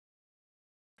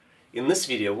In this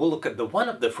video, we'll look at one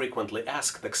of the frequently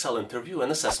asked Excel interview and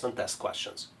assessment test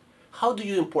questions. How do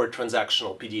you import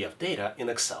transactional PDF data in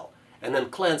Excel and then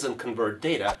cleanse and convert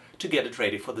data to get it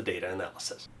ready for the data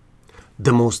analysis?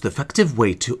 The most effective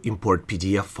way to import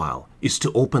PDF file is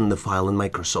to open the file in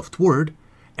Microsoft Word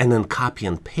and then copy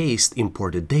and paste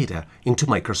imported data into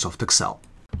Microsoft Excel.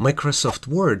 Microsoft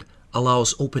Word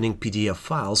allows opening PDF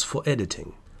files for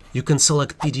editing. You can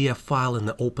select PDF file in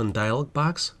the Open dialog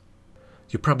box.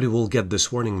 You probably will get this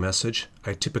warning message.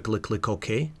 I typically click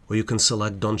OK, or you can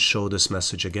select Don't show this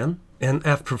message again. And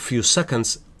after a few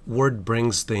seconds, Word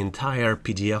brings the entire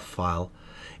PDF file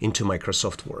into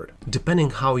Microsoft Word. Depending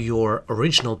how your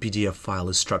original PDF file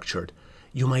is structured,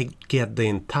 you might get the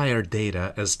entire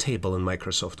data as table in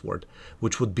Microsoft Word,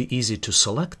 which would be easy to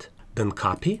select, then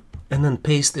copy, and then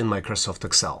paste in Microsoft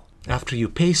Excel. After you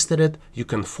pasted it, you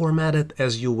can format it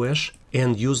as you wish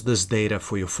and use this data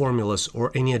for your formulas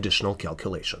or any additional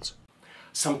calculations.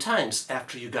 Sometimes,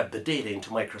 after you got the data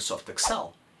into Microsoft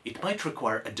Excel, it might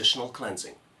require additional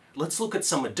cleansing. Let's look at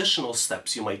some additional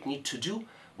steps you might need to do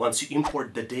once you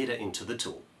import the data into the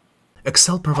tool.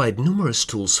 Excel provides numerous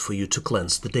tools for you to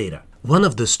cleanse the data. One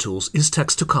of these tools is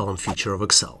text-to-column feature of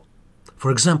Excel. For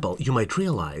example, you might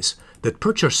realize that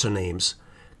purchaser names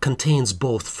contains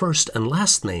both first and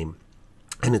last name,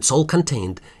 and it's all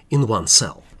contained in one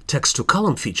cell.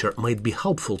 Text-to-column feature might be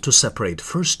helpful to separate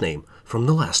first name from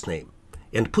the last name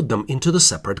and put them into the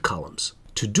separate columns.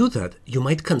 To do that, you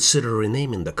might consider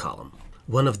renaming the column.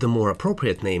 One of the more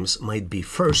appropriate names might be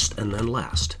first and then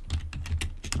last.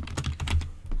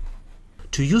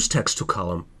 To use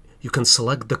text-to-column, you can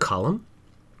select the column.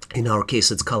 In our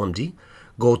case, it's column D.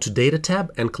 Go to Data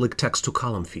tab and click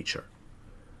Text-to-column feature.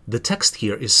 The text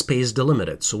here is space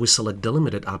delimited, so we select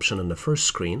delimited option on the first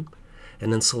screen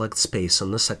and then select space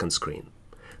on the second screen.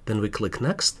 Then we click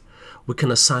Next. We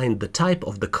can assign the type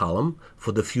of the column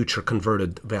for the future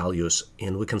converted values,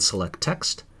 and we can select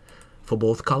text for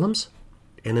both columns,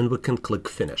 and then we can click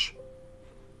Finish.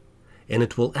 And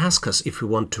it will ask us if we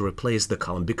want to replace the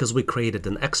column. Because we created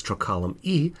an extra column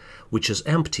E, which is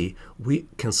empty, we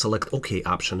can select OK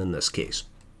option in this case.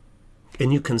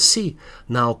 And you can see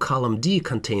now column D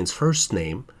contains first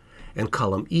name and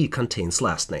column E contains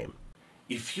last name.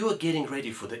 If you are getting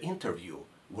ready for the interview,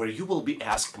 where you will be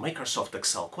asked Microsoft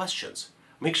Excel questions,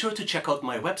 make sure to check out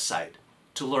my website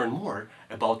to learn more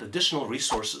about additional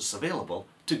resources available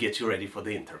to get you ready for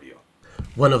the interview.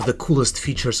 One of the coolest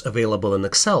features available in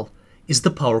Excel is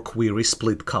the Power Query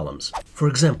split columns. For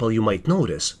example, you might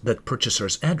notice that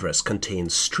purchaser's address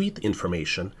contains street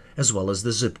information as well as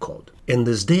the zip code, and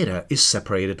this data is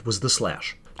separated with the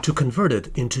slash. To convert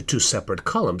it into two separate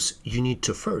columns, you need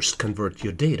to first convert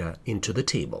your data into the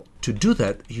table. To do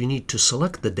that, you need to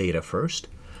select the data first.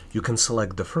 You can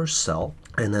select the first cell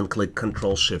and then click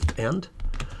Ctrl-Shift-End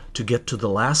to get to the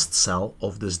last cell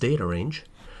of this data range.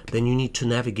 Then you need to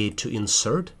navigate to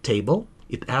Insert Table.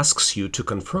 It asks you to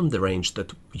confirm the range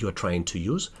that you are trying to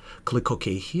use. Click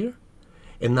OK here.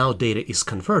 And now data is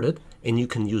converted, and you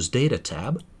can use Data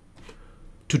tab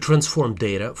to transform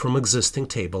data from existing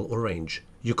table or range.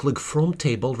 You click From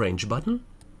Table Range button.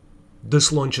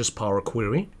 This launches Power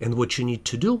Query, and what you need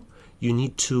to do, you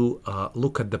need to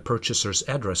look at the purchaser's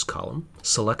address column,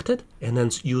 select it, and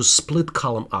then use Split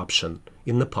Column option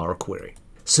in the Power Query.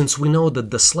 Since we know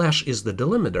that the slash is the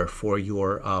delimiter for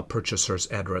your purchaser's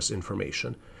address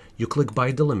information, you click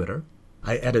By Delimiter.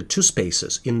 I added two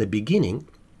spaces in the beginning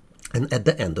and at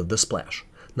the end of the splash.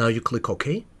 Now you click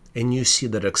OK, and you see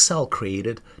that Excel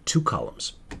created two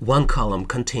columns. One column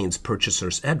contains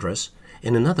purchaser's address,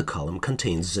 and another column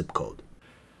contains zip code.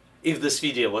 If this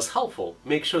video was helpful,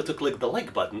 make sure to click the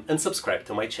like button and subscribe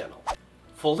to my channel.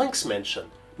 For links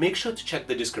mentioned, make sure to check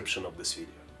the description of this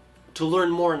video. To learn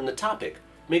more on the topic,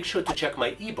 make sure to check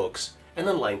my ebooks and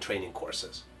online training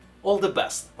courses. All the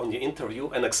best on your interview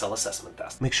and Excel assessment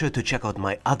test. Make sure to check out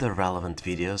my other relevant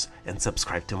videos and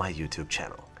subscribe to my YouTube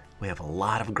channel. We have a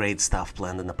lot of great stuff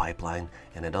planned in the pipeline,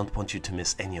 and I don't want you to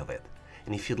miss any of it.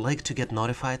 And if you'd like to get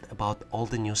notified about all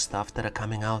the new stuff that are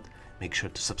coming out, make sure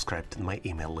to subscribe to my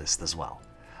email list as well.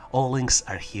 All links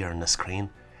are here on the screen.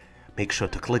 Make sure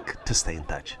to click to stay in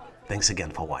touch. Thanks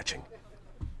again for watching.